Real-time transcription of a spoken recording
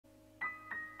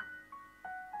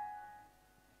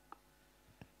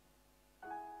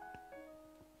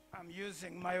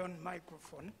using my own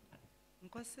microphone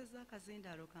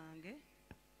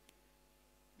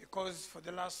because for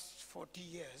the last 40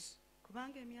 years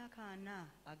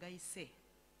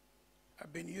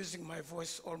I've been using my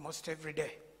voice almost every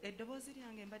day.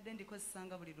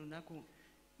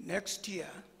 Next year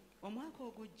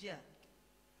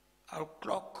I'll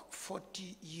clock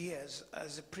 40 years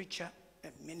as a preacher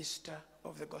and minister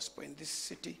of the gospel in this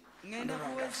city. And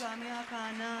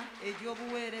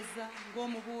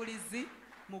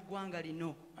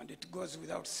it goes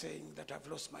without saying that I've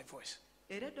lost my voice.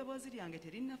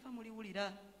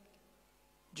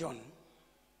 John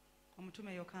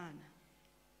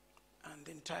and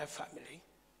the entire family,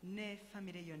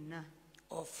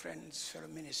 all friends, fellow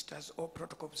ministers, all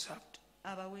protocol observed,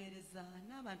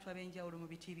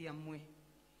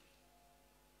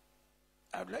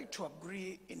 I would like to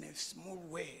agree in a small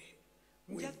way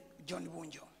with John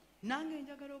Bunjo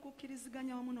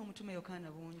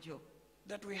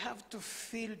that we have to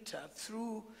filter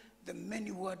through the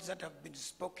many words that have been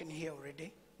spoken here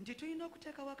already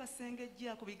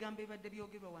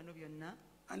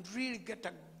and really get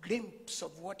a glimpse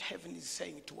of what heaven is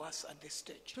saying to us at this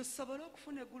stage.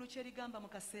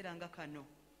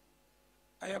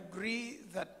 I agree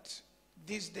that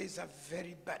these days are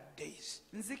very bad days.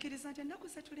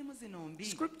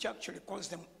 Scripture actually calls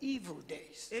them evil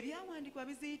days.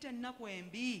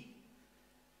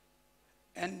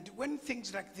 And when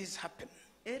things like this happen,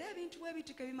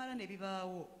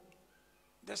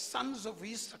 the sons of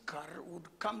Issachar would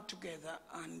come together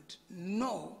and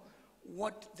know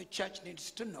what the church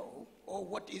needs to know or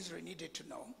what Israel needed to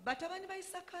know. But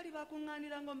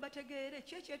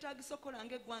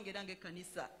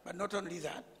not only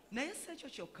that,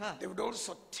 they would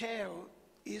also tell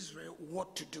Israel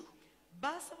what to do.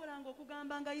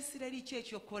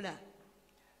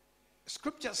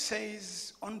 Scripture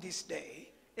says on this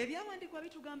day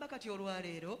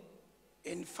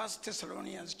in 1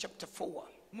 Thessalonians chapter 4,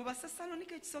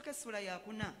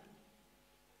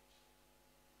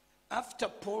 after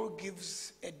Paul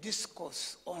gives a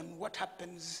discourse on what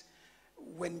happens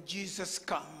when Jesus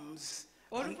comes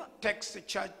and takes the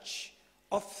church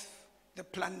off the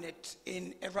planet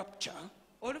in a rapture,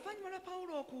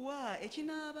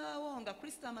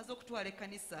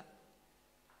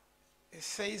 it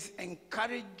says,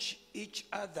 encourage each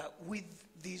other with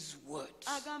these words.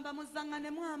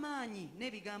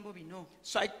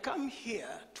 So I come here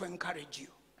to encourage you.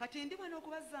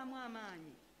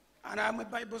 And I'm a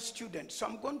Bible student, so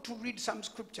I'm going to read some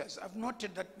scriptures. I've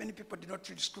noted that many people do not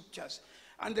read scriptures,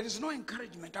 and there is no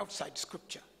encouragement outside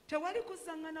scripture. How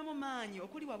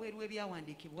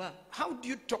do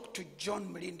you talk to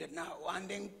John Mulinde now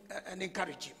and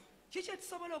encourage him?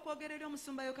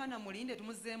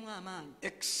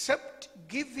 Except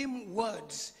give him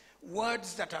words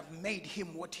that have made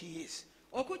him what he is.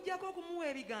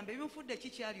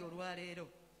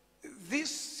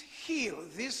 This hill,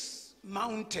 this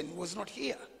mountain was not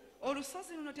here.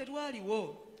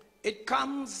 It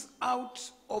comes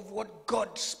out of what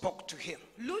God spoke to him.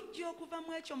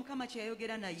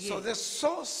 So the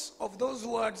source of those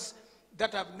words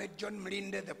that have made John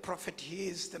Mulinde the prophet he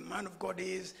is, the man of God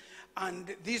he is,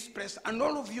 and this place, and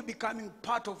all of you becoming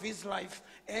part of his life,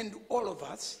 and all of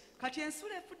us,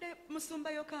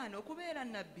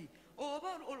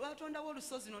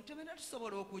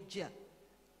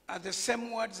 are the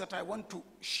same words that I want to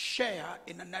share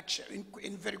in a nutshell,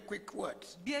 in very quick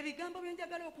words.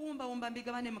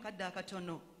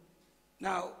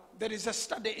 Now, there is a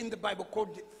study in the Bible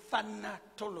called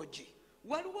thanatology.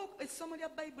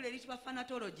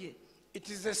 It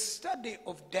is a study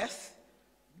of death,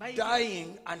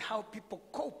 dying, and how people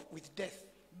cope with death.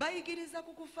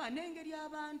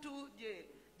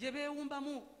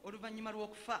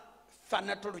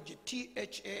 Thanatology,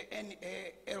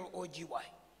 T-H-A-N-A-L-O-G-Y.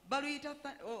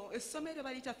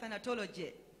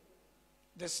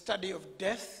 The study of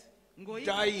death,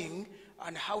 dying,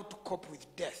 and how to cope with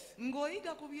death. Now,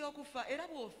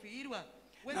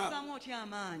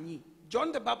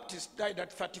 John the Baptist died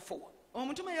at 34.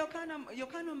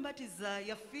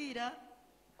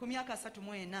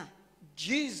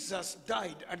 Jesus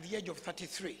died at the age of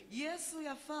 33.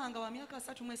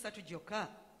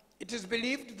 It is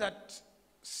believed that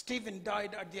Stephen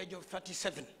died at the age of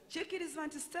 37.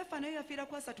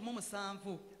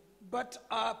 But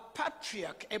our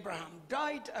patriarch Abraham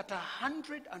died at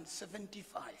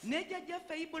 175.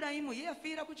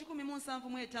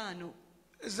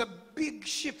 It's a big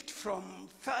shift from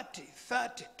 30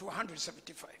 to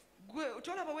 175.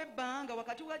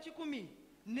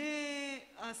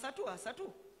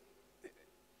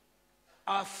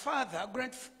 Our father,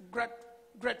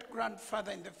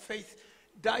 great-grandfather in the faith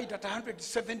died at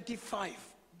 175.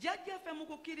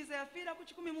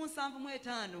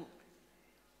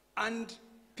 And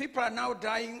people are now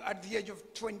dying at the age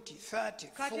of 20, 30,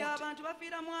 40.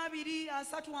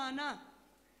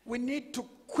 We need to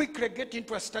quickly get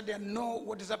into a study and know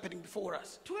what is happening before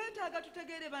us.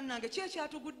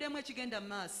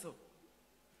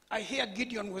 I hear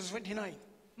Gideon was 29.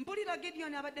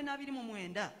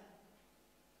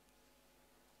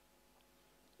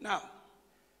 Now,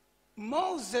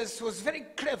 Moses was very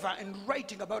clever in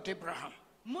writing about Abraham.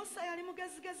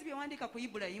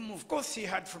 Of course, he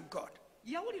heard from God.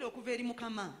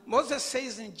 Moses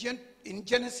says in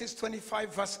Genesis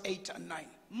 25, verse 8 and 9,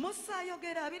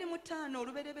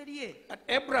 that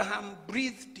Abraham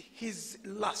breathed his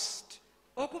lust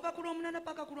and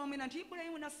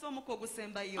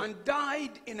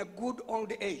died in a good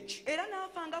old age,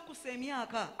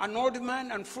 an old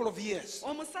man and full of years.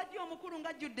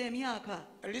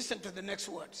 Listen to the next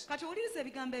words.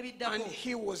 And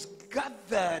he was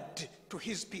gathered to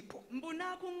his people.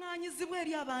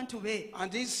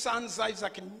 And his sons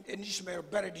Isaac and Ishmael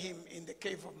buried him in the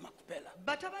cave of Machpelah.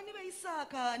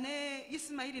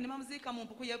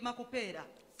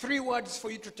 3 words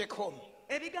for you to take home.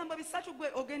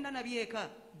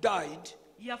 Died,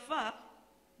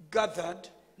 gathered,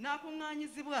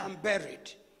 and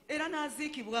buried.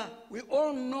 We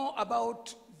all know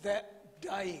about the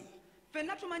dying.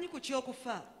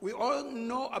 We all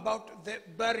know about the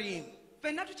burying.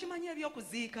 And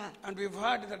we've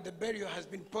heard that the burial has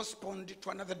been postponed to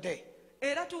another day.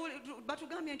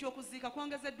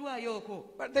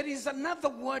 But there is another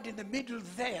word in the middle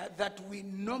there that we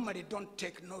normally don't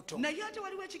take note of.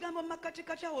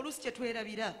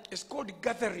 It's called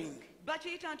gathering.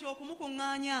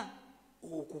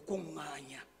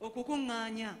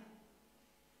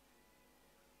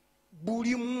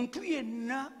 Buli muntu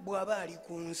yenna bw'aba ali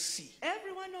ku nsi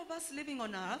Every one of us living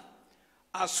on earth,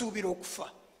 asuubira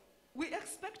okufa we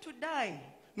expect to die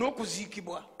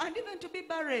n'okuziikibwa, and even to be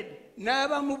buried.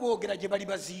 n'abamu boogera gye bali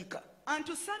baziika. And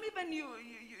to some even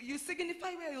you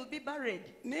signify where you'll be buried.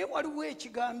 Naye waliwo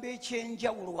ekigambo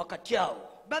ekyenjawulo wakati awo.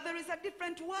 But there is a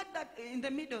different word that in the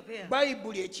middle there.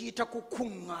 Bayibuli ekiyita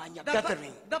kukuŋŋaanya,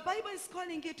 gathering. The Bible is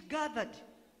calling it gathered.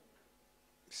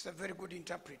 It's a very good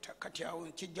interpreter. Kati awo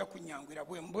kijja kunyangwira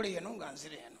bwe mbule eno nga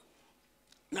nzire eno.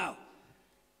 Now,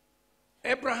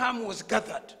 Abraham was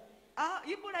gathered.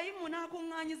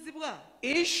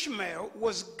 Ishmael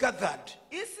was gathered.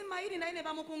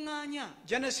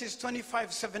 Genesis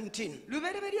 25:17.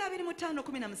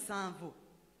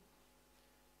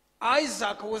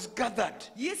 Isaac was gathered.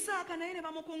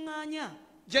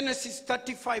 Genesis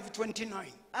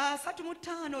 35:29.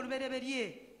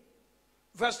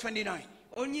 Verse 29.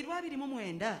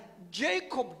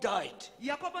 Jacob died.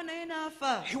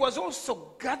 He was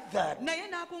also gathered.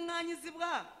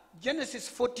 Genesis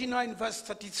 49 verse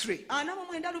 33.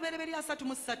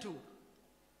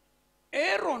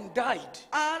 Aaron died.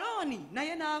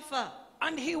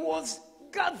 And he was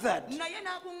gathered.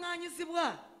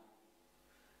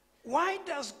 Why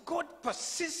does God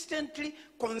consistently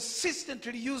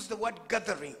use the word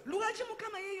gathering?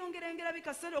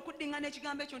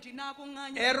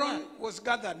 Aaron was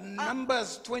gathered.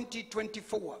 Numbers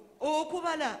 20:24.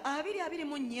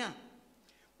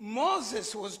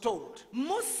 Moses was told,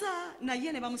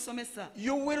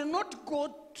 you will not go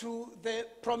to the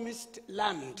promised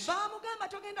land,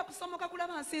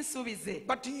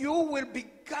 but you will be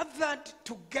gathered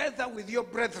together with your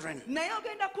brethren.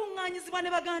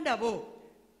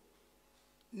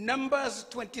 Numbers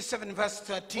 27 verse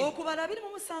 13.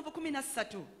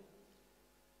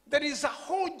 There is a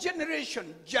whole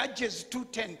generation, Judges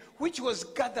 2:10, which was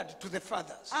gathered to the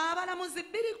fathers.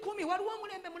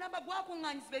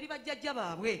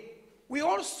 We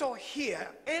also hear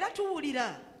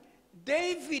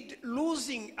David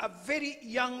losing a very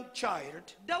young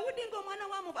child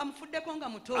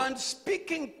and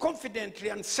speaking confidently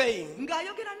and saying,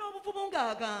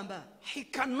 he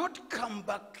cannot come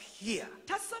back here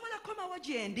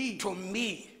to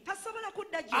me.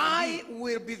 I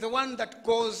will be the one that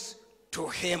goes to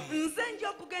him.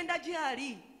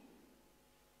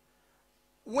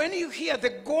 When you hear the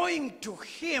going to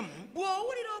him,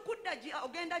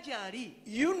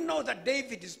 you know that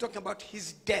David is talking about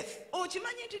his death.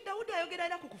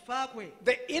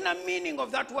 The inner meaning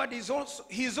of that word is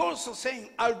he's also saying,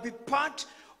 I'll be part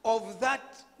of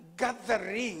that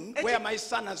gathering where my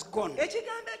son has gone.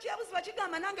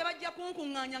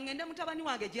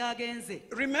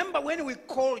 Remember when we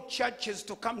call churches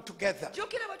to come together?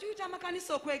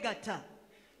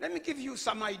 Let me give you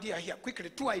some idea here, quickly,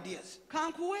 2 ideas.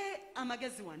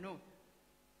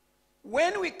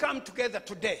 When we come together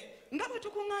today,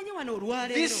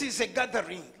 this is a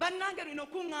gathering,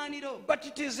 but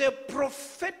it is a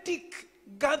prophetic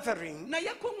gathering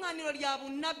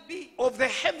of the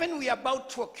heaven we are about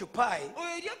to occupy,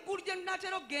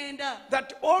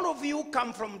 that all of you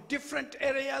come from different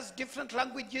areas, different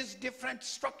languages, different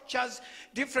structures,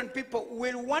 different people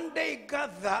will one day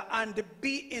gather and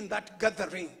be in that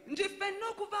gathering.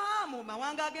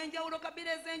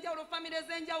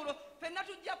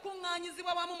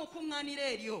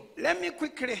 Let me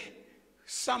quickly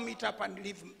sum it up and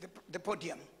leave the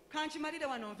podium.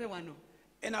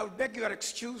 And I will beg your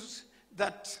excuse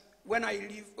that when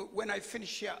I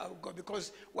finish here, I'll go,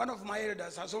 because one of my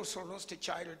elders has also lost a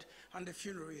child, and the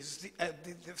funeral is the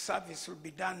service will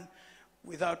be done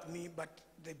without me, but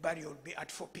the burial will be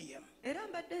at 4 p.m. It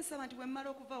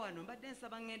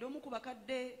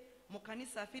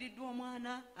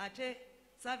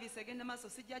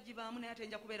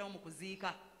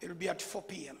will be at 4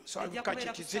 p.m. So I'll catch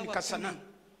it. It's in Kasana.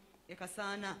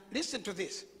 Listen to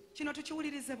this. In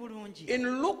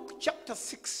Luke chapter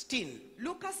 16,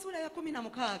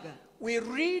 we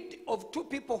read of two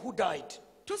people who died.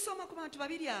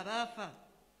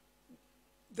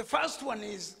 The first one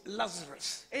is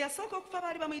Lazarus.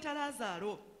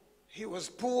 He was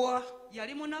poor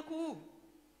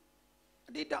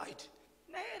and he died.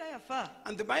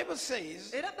 And the Bible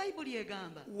says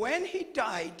when he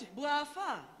died,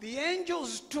 the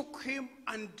angels took him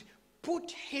and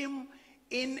put him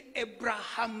in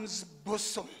Abraham's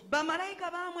bosom.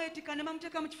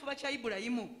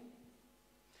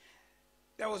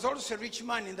 There was also a rich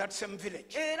man in that same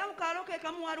village.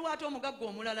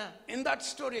 In that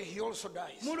story, he also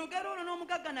dies.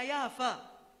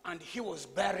 And he was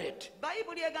buried.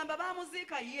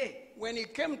 When he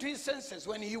came to his senses,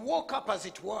 when he woke up, as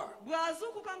it were,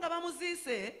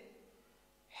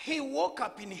 he woke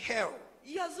up in hell.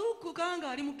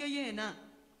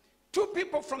 Two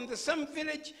people from the same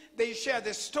village, they share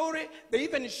the story, they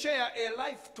even share a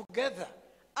life together.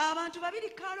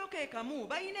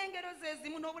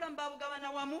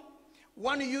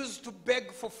 One used to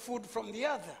beg for food from the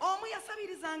other.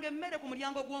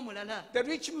 The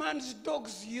rich man's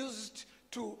dogs used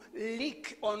to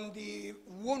lick on the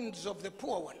wounds of the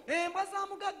poor one.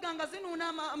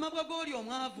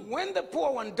 When the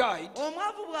poor one died,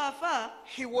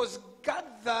 he was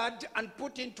gathered and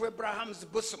put into Abraham's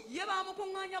bosom.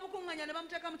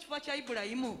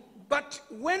 But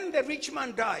when the rich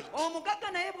man died,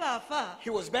 he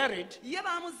was buried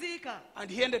and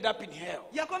he ended up in hell.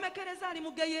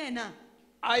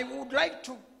 I would like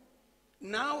to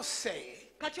now say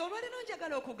that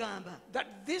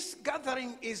this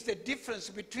gathering is the difference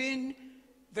between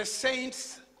the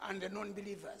saints and the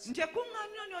non-believers.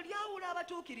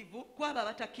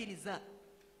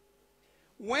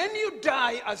 When you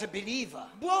die as a believer,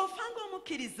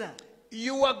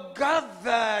 you are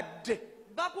gathered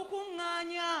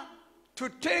to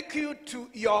take you to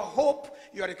your hope,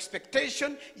 your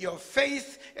expectation, your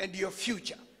faith, and your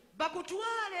future.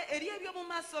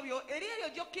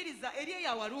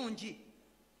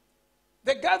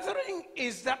 The gathering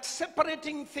is that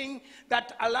separating thing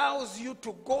that allows you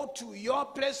to go to your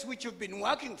place which you've been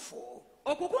working for.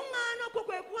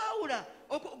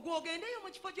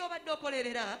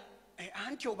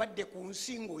 Anti obadde ku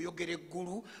nsi ng'oyogera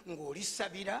eggulu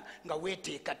ng'olisabira nga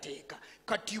weeteekateeka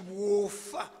kati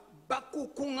bw'ofa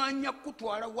bakukuŋŋaanya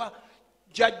kutwala wa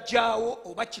jjajjaawo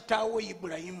oba kitaawo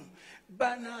Ibulayimu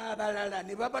banaabalala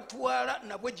ne babatwala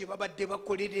nabwe gye babadde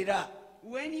bakolerera.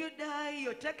 When you die,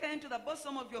 you're taken to the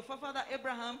bosom of your forefather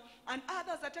Abraham, and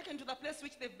others are taken to the place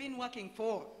which they've been working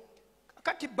for.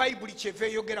 That is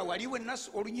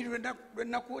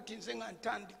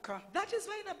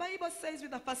why the Bible says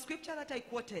with the first scripture that I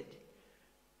quoted.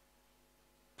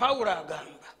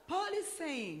 Paul is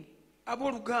saying,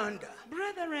 brethren,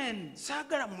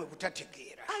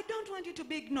 I don't want you to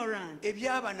be ignorant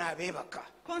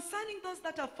concerning those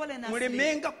that have fallen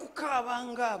asleep,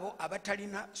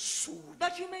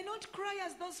 that you may not cry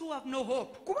as those who have no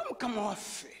hope.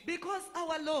 Because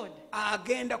our Lord,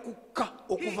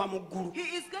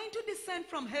 He is going to descend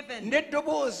from heaven with a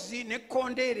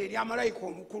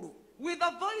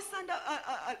voice and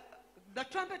the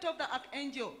trumpet of the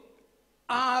archangel.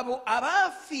 They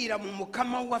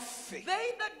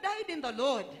that died in the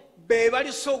Lord will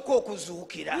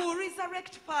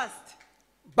resurrect first,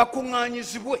 and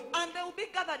they will be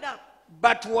gathered up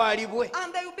batwalibwe.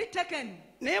 And they will be taken.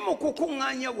 Naye mu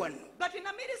kukuŋŋaanya wano, But in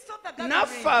the midst of the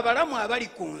naffe gathering, abalamu abali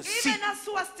ku nsi even us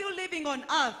who are still living on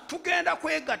earth, tugenda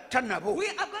kwegatta nabo, we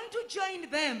are going to join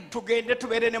them. tugende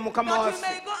tubeere ne Mukama That we waffe.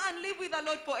 may go and live with the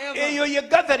Lord forever. Eyo ye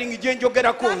gathering gye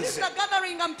njogerako That is nze. the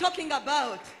gathering I'm talking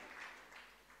about.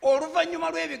 Oluvannyuma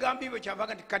lw'ebigambo ebyo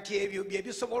kyavaga nti kati ebyo bye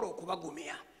bisobola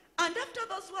okubagumya. And after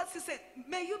those words, he said,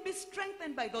 may you be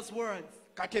strengthened by those words.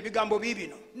 Kati ebigambo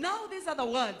biibino, Now these are the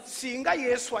words. singa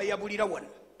Yesu ayabulira wano,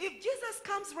 If Jesus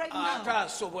comes right ate now,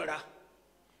 asobola.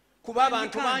 Kuba Then he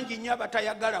abantu can. bangi nnyo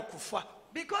abatayagala kufa.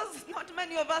 because not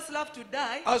many of us love to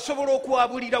die, Asobola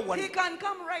okuwabulira he wano, can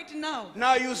come right now.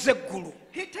 n'ayuza eggulu.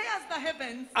 He tears the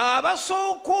heavens.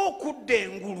 Abasooka okudda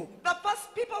engulu, The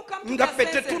first people come to nga their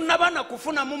ffe senses. tetunnaba na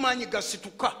kufunamu maanyi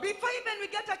gasituka. Before even we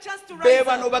get a chance to Be rise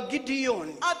bano up, ba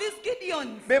Gideon, are these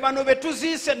Gideons? be bano be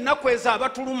tuziise ennaku ezo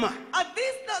abatuluma. Are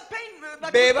these the pain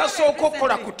that Be we carried basooka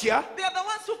okukola recently? kutya? They are the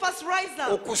ones who first rise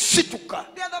up. Okusituka.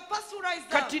 They are the first who rise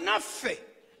up. Kati naffe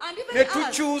And even ne us,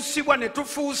 tukyusibwa ne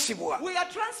tufuusibwa. we are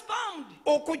transformed.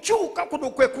 Okukyuka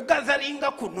kuno kwe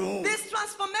kugazalinga kuno. This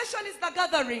transformation is the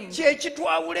gathering. Kye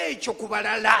kitwawula ekyo ku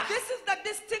balala. This is the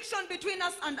distinction between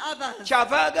us and others.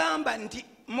 Kyava agamba nti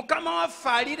Mukama waffe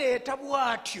alireeta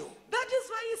bw'atyo. That is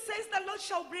why he says the Lord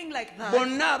shall bring like that.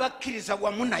 Bonna abakkiriza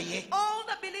wamu naye. All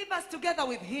the believers together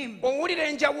with him. Owulira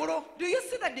enjawulo? Do you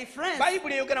see the difference?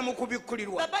 Bayibuli eyogera mu The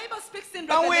kubikkulirwa. Bible speaks in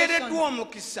Baweereddwa Revelation.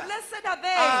 omukisa Blessed are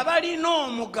they, abalina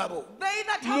omugabo they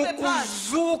that mu have a part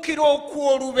kuzuukira in the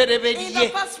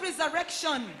okw'olubereberye. first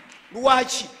resurrection.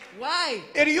 Lwaki? Why?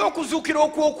 Eriyo okuzuukira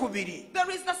okwokubiri. There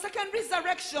is the second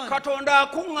resurrection. Katonda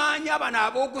akuŋŋaanya bano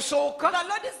ab'ogusooka, The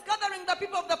Lord is gathering the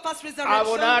people of the first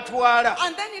abo resurrection, n'atwala.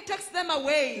 and then he takes them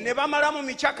away. Ne bamala mu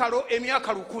mikyakalo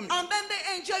emyaka 1,000. And then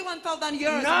they enjoy 1,000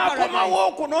 years in N'akomawo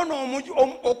paradise.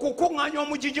 okunoona okukuŋŋaanya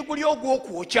omugigi guli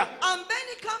ogw'okwokya. And then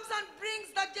he comes and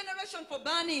brings that generation for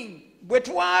burning. Bwe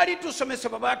twali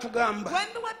tusomesebwa baatugamba, When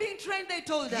they were being trained, they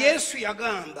told us, Yesu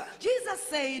yagamba, Jesus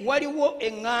said, waliwo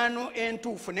eŋŋaano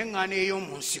entuufu n'eŋŋaano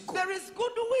ey'omu nsiko. there is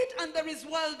good wheat and there is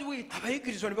wild wheat.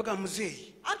 Abayigirizwa ne bagamba,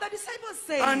 muzeeyi, And the disciples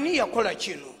said, ani yakola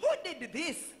kino? who did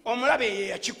this? Omulabe ye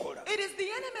yakikola. It is the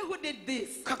enemy who did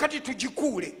this. Kakati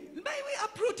tugikuule. May we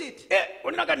uproot it?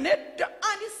 Onaga nedda.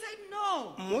 And he said,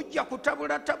 no. Mujja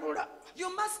kutabulatabula.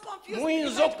 You must confuse. You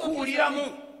Muyinza might confuse okuwuliramu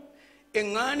them.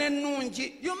 eŋŋaano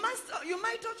ennungi. You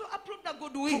might also uproot the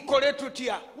good wheat. Tukole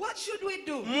tutya? What should we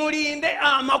do? Mulinde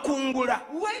amakungula.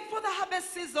 Wait for the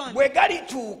harvest season. Bwe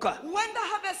galituuka, When the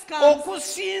harvest comes,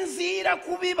 okusinziira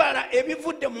ku bibala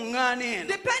ebivudde mu ŋŋaano eno,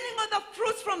 depending on the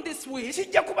fruits from this wheat,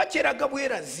 kijja kuba kyeraga it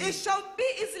bwerazi. shall be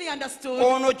easily understood.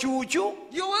 Ono kyukyu,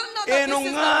 You will know that eno this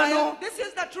is the ŋŋaano. real, this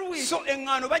is the true wheat. So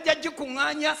eŋŋaano bajja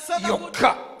gikuŋŋaanya So the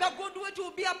yokka. good wheat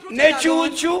will be uprooted Ne alone.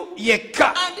 kyukyu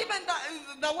yekka. And even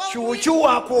the wild wheat Kyukyu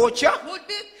waakwokya, would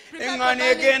be prepared for eŋŋaano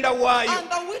burning, egenda waayo. and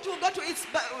the wheat will go to its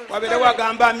Wabere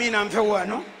wagamba amiina nfe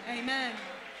wano. Amen.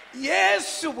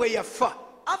 Yesu bwe yafa,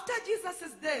 After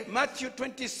Jesus' death, Matthew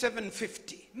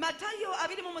 27:50, Matayo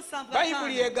 27:5.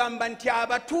 Bayibuli egamba nti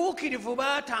abatuukirivu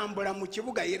baatambula mu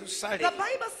kibuga The Yerusaalemi.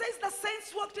 Bible says the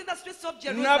saints walked in the streets of Na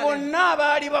Jerusalem. bonna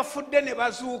abaali bafudde ne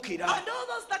bazuukira. And all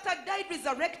those that had died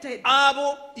resurrected.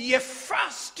 Abo ye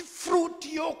first fruit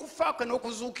y'okufa kwe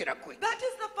n'okuzuukira kwe. That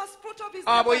is the first fruit of his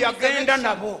Abo death and yagenda resurrection.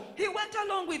 nabo. He went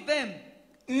along with them.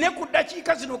 Ne ku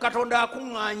ddakiika zino Katonda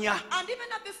akuŋŋaanya. And even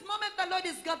at this moment, the Lord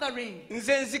is gathering.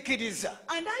 Nze nzikiriza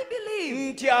And I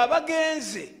believe nti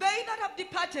abagenze they that have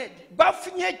departed,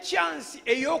 bafunye chansi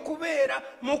ey'okubeera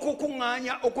mu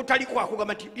kukuŋŋaanya okutali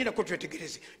kwakugamba nti linako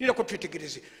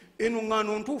twetegereze eno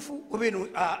ŋŋaano ntuufu oba eno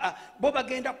bo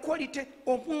bagenda quality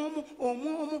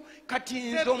omwomu kati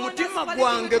nze omutima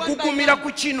gwange gugumira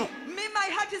ku kino. me, my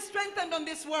heart is strengthened on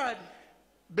this word.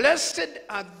 Blessed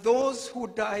are those who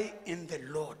die in the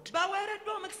Lord.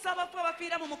 Baweereddwa omukisa abafu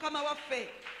abafiira mu Mukama waffe.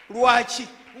 Lwaki?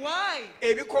 Why?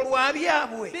 Ebikolwa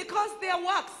byabwe Because their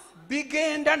works,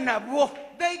 bigenda nabo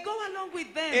they go along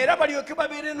with them. era balyoke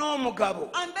babeere n'omugabo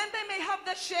And then they may have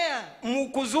the share mu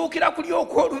kuzuukira kuli in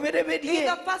okw'olubereberye.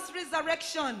 the first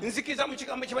resurrection. Nzikiriza mu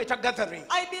kigambo kye bayita gathering.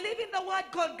 I believe in the word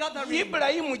called gathering.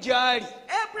 Ibulayimu gy'ali,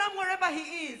 Abraham, wherever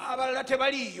he is, abalala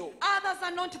tebaliiyo. others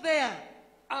are not there.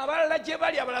 Abalala gye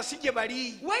bali, abalala si gye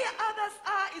bali. Where others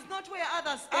are is not where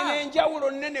others Eno are.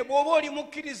 enjawulo nnene bw'oba oli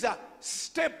mukkiriza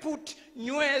stay put,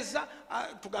 nyweza,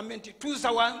 tugambe nti tuuza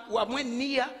wamu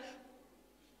enniya,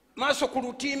 maaso ku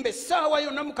lutimbe, essaawa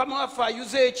yonna Mukama waffe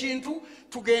ayuza ekintu,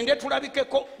 tugende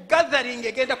tulabikeko. Gathering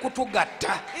egenda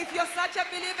kutugatta. If you're such a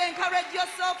believer, encourage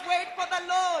yourself, wait for the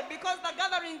Lord, because the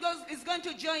gathering is going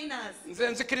to join us. Nze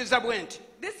nzikiriza bwe nti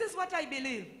This is what I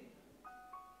believe.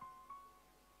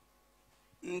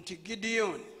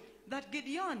 Gideon, that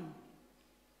Gideon,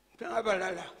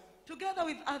 abalala, together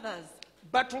with others,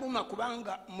 batuluma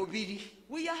kubanga mubiri.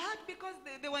 we are hurt because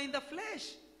they were in the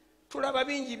flesh. Tulaba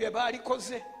bingi bye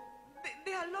baalikoze.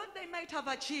 There are a lot they might have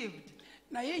achieved.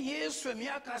 Naye Yesu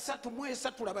emyaka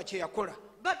 33 tulaba kye yakola.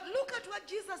 But look at what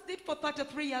Jesus did for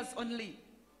 33 years only.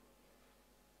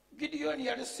 Gideon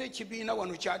yalese ekibiina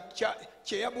wano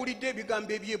kye yabulidde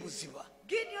ebigambo ebyebuziba.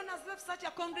 Gideon has left such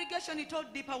a congregation, he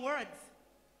told deeper words.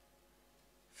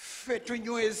 Ffe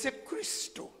tunyweze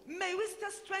Kristo. May we stay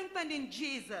strengthened in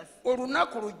Jesus.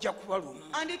 Olunaku lujja kuba lumu.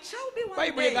 And it shall be one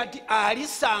Bayibuli day. egati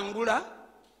alisangula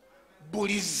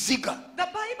buli zziga. The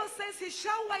Bible says he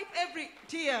shall wipe every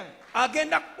tear.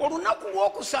 Agenda olunaku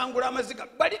lw'okusangula amaziga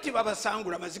bali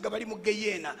tebabasangula amaziga bali mu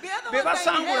geyeena. The other Be ones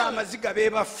are in basangula hell. amaziga be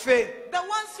baffe. The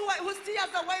ones whose tears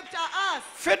are wiped are us.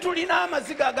 Ffe tulina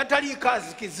amaziga agataliiko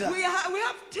azikiza. We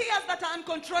have tears that are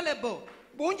uncontrollable.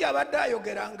 Bungi abadde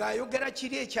ayogera ng'ayogera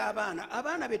kiri eky'abaana.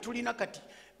 Abaana be tulina kati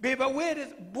be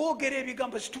baweereza boogera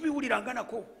ebigambo situbiwuliranga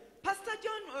nako. Pastor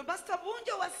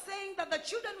Bunjo was saying that the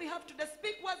children we have today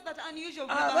speak words that are unusual.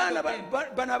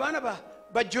 Bano abaana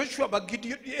ba Joshua ba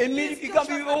Gideon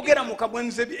ebigambo byogera mu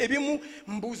kabwenzi ebimu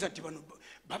mbuuza nti bano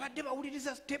babadde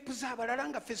bawuliriza stepu z'abalala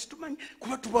nga ffe situmanyi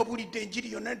kuba tubabulidde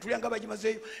enjiri yonna netulya nga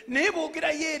bagimazeeyo naye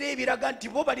boogerayo era ebiraga nti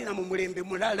bo balina mu mulembe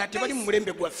mulala tebali mu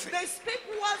mulembe gwaffe. They speak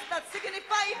words that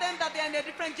signify them that they are in a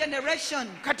different generation.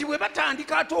 Kati bwe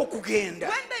batandika ate okugenda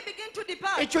When they begin to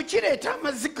depart, ekyo kireeta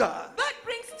amaziga that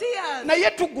brings tears.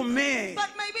 naye tugume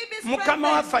But may we be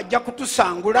Mukama waffe strengthened. ajja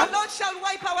kutusangula The Lord shall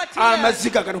wipe our tears.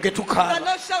 amaziga gano ge The tukaaba.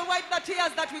 Lord shall wipe the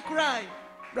tears that we cry.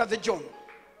 Brother John,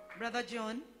 Brother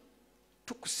John,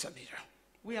 tukusabira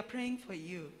we are praying for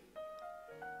you.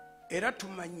 era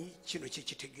tumanyi kino kye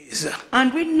kitegeeza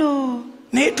And we know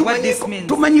naye what this means.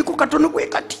 tumanyiko katono gwe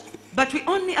kati But we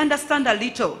only understand a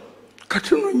little.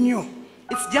 katono nnyo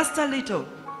It's just a little.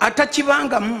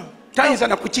 atakibangamu tayinza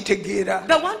na kukitegeera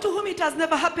The one to whom it has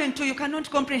never happened to, you cannot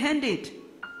comprehend it.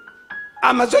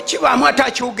 amaze okibaamu ate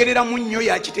akyogereramu nnyo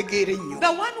yakitegeera ennyo The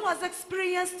one who has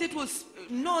experienced it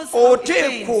knows how it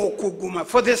oteekwa pains. okuguma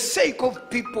for the sake of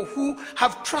people who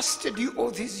have trusted you all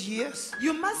these years.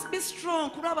 You must be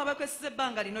strong. Kulaba bakwesize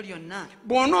ebbanga lino lyonna.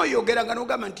 Bw'onooyogeranga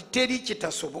n'ogamba nti teri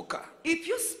kitasoboka If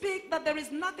you speak that there is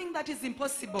nothing that is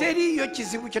impossible, teriyo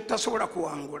kizibu kye tutasobola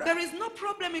kuwangula. there is no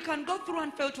problem you can go through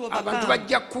and fail to Abantu overcome.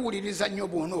 bajja kuwuliriza nnyo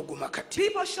bw'onooguma kati.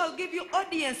 People shall give you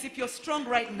audience if you're strong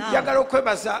right now. Njagala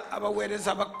okwebaza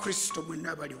abaweereza ba Kristo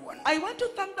mwenna abali wano. I want to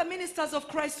thank the ministers of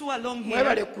Christ who are along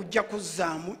Mwebale here. kujja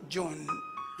kuzzaamu John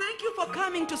Thank you for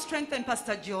coming to strengthen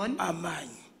Pastor John.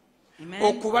 amaanyi. Amen.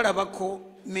 Okubalabako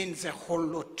means a whole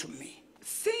lot to me.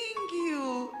 Seeing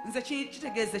you, nze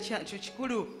kitegeeza kyakyo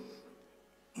kikulu.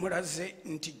 Mulaze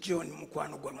nti John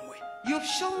mukwano gwammwe. You've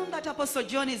shown that Apostle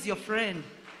John is your friend.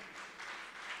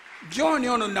 John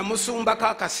ono namusumbako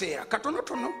akaseera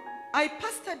katonotono I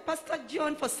pastored Pastor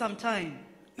John for some time.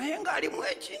 naye ng'alimu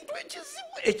ekintu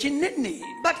ekizibu ekinene.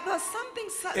 But there's something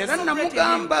Era separate in him.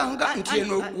 namugambanga And- nti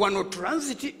eno and- wano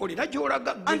transit olina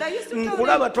gy'olaga And I used to tell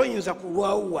nkulaba toyinza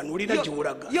kulwawo wano olina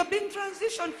gy'olaga. You're being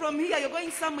transitioned from here, you're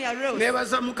going somewhere else.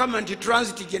 Neebaza Mukama nti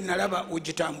transit gye nalaba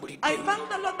ogitambulidde. I thank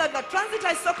the Lord that the transit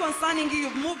I saw concerning you,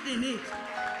 you've moved in it.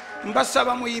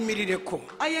 Mbasaba muyimirireko.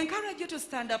 I encourage you to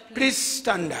stand up, please. Please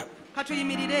stand up.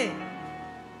 Katuyimirire.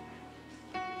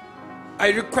 I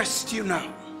request you now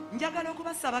Njagala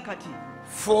okubasaba kati.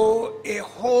 for a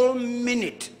whole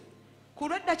minute. Ku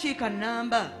lw'eddakiika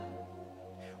nnamba.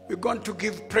 We're going to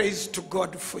give praise to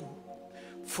God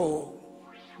for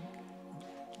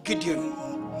Gideon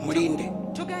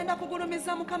Mulinde. Tugenda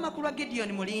kugulumiza Mukama ku lwa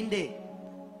Gideon Mulinde.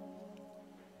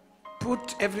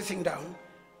 Put everything down.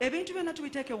 Ebintu byonna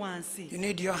tubiteeke wansi. You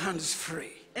need your hands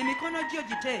free. Emikono gyo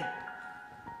gite.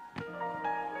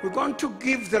 We're going to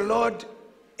give the Lord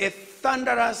a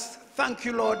thunderous thank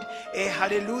you, Lord, a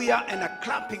hallelujah and a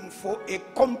clapping for a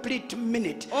complete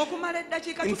minute. Okumala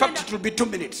eddakiika In fact, it will be 2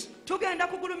 minutes. tugenda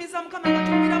kugulumiza Mukama nga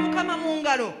tuwulira Mukama mu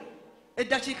ngalo.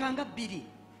 Eddakiika nga 2.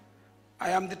 I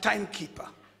am the timekeeper.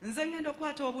 Nze ngenda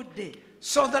okwata obudde.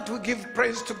 So that we give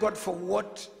praise to God for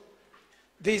what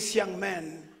this young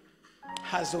man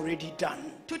has already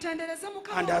done Tutendereze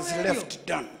Mukama and has olw'ebyo. left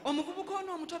done. Omuvubuka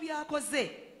ono omuto by'akoze.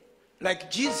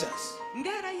 Like Jesus,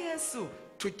 Ng'era Yesu.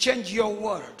 to change your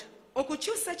world,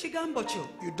 Okukyusa ekigambo kyo.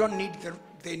 you don't need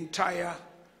the entire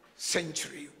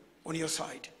century on your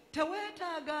side.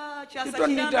 Teweetaaga You kyasa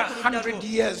don't need kigambo ku 100 luddako.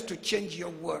 years to change your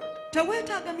world.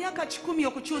 Teweetaaga myaka 10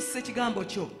 okukyusa ekigambo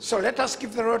kyo. So let us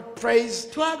give the Lord praise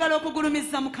Twagala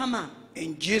okugulumiza Mukama.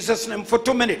 in Jesus' name for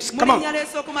 2 minutes. Come Mu linnya on.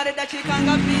 Yesu okumala eddakiika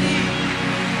nga 2.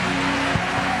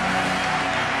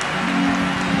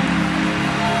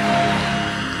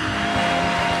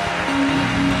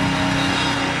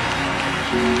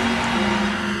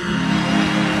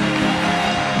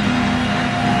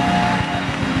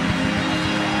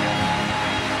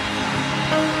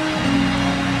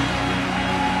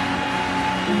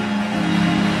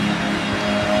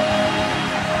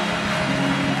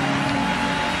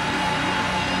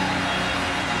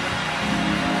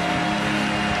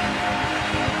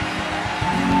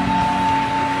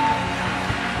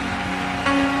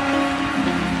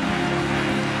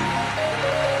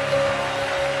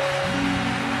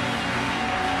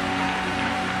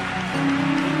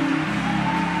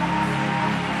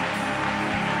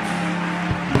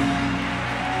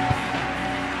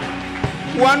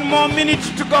 1 more minute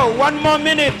to go. 1 more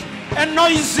minute. A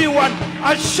noisy one.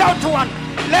 A shout one.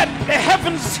 Let the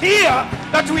heavens hear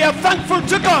that we are thankful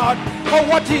to God for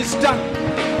what He's done.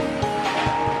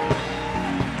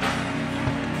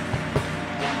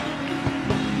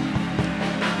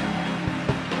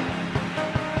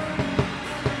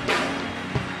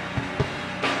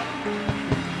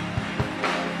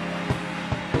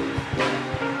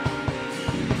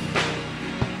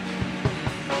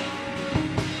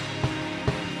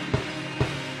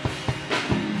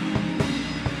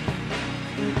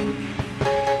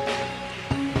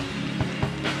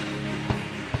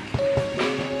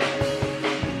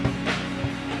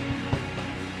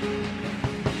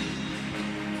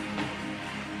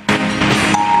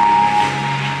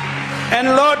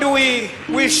 And Lord, we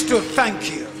wish to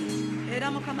thank you.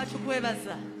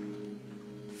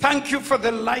 Thank you for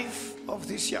the life of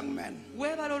this young man.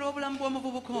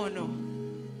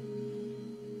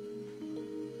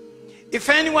 If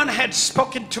anyone had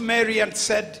spoken to Mary and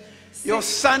said, your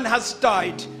son has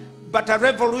died, but a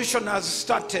revolution has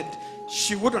started,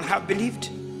 she wouldn't have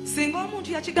believed.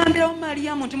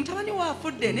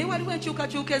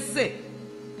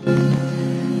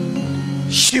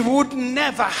 She would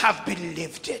never have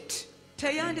believed it.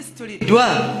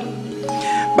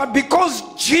 But because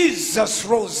Jesus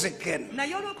rose again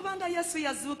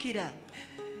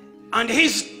and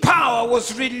His power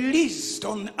was released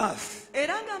on earth,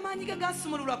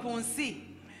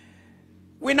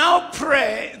 we now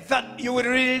pray that you will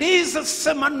release the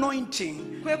same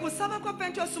anointing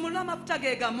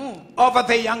over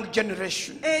the young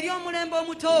generation.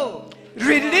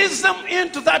 Release them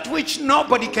into that which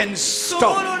nobody can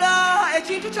stop.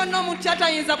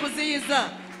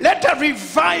 Let a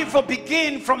revival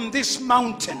begin from this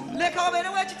mountain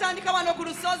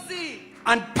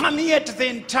and permeate the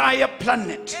entire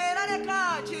planet.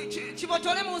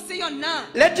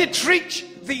 Let it reach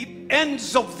the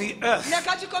ends of the earth.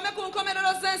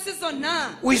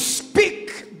 We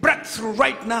speak breakthrough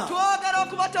right now.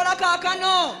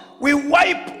 We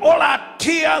wipe all our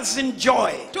tears in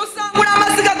joy.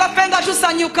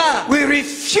 We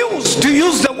refuse to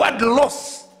use the word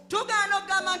loss.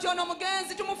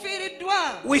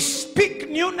 We speak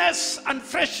newness and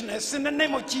freshness in the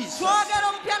name of Jesus.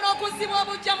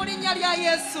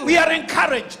 We are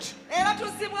encouraged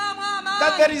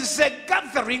that there is a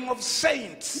gathering of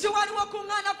saints.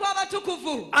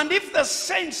 And if the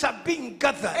saints are being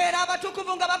gathered,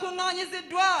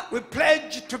 we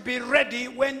pledge to be ready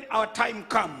when our time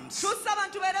comes.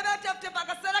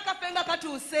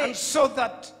 And so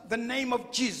that the name of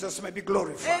Jesus may be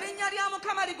glorified.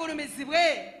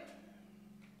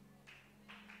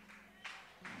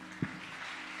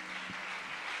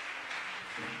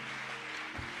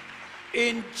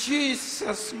 In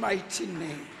Jesus' mighty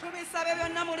name.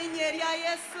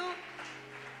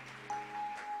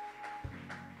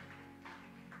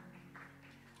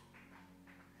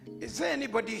 Is there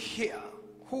anybody here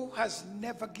who has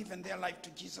never given their life to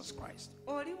Jesus Christ?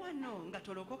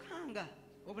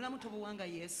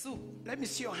 Let me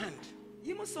see your hand.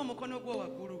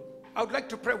 I would like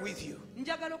to pray with you.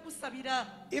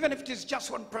 Even if it is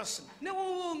just one person,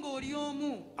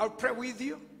 I'll pray with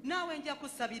you.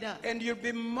 And you'll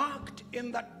be marked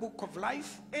in that book of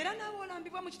life. And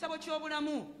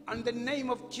the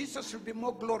name of Jesus will be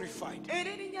more glorified.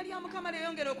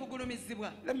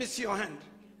 Let me see your hand.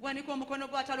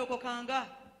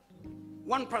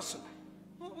 One person.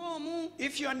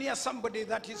 If you are near somebody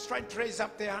that is trying to raise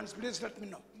up their hands, please let me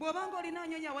know.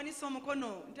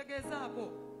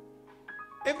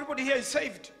 Everybody here is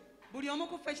saved.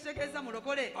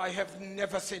 I have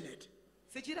never seen it.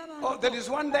 Oh, there is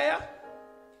one there.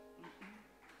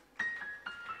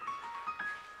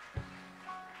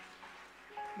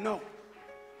 No.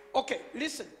 Okay,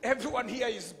 listen. Everyone here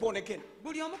is born again.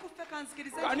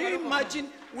 Can you imagine?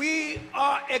 We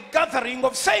are a gathering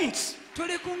of saints.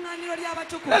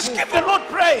 Let's give the Lord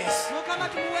praise.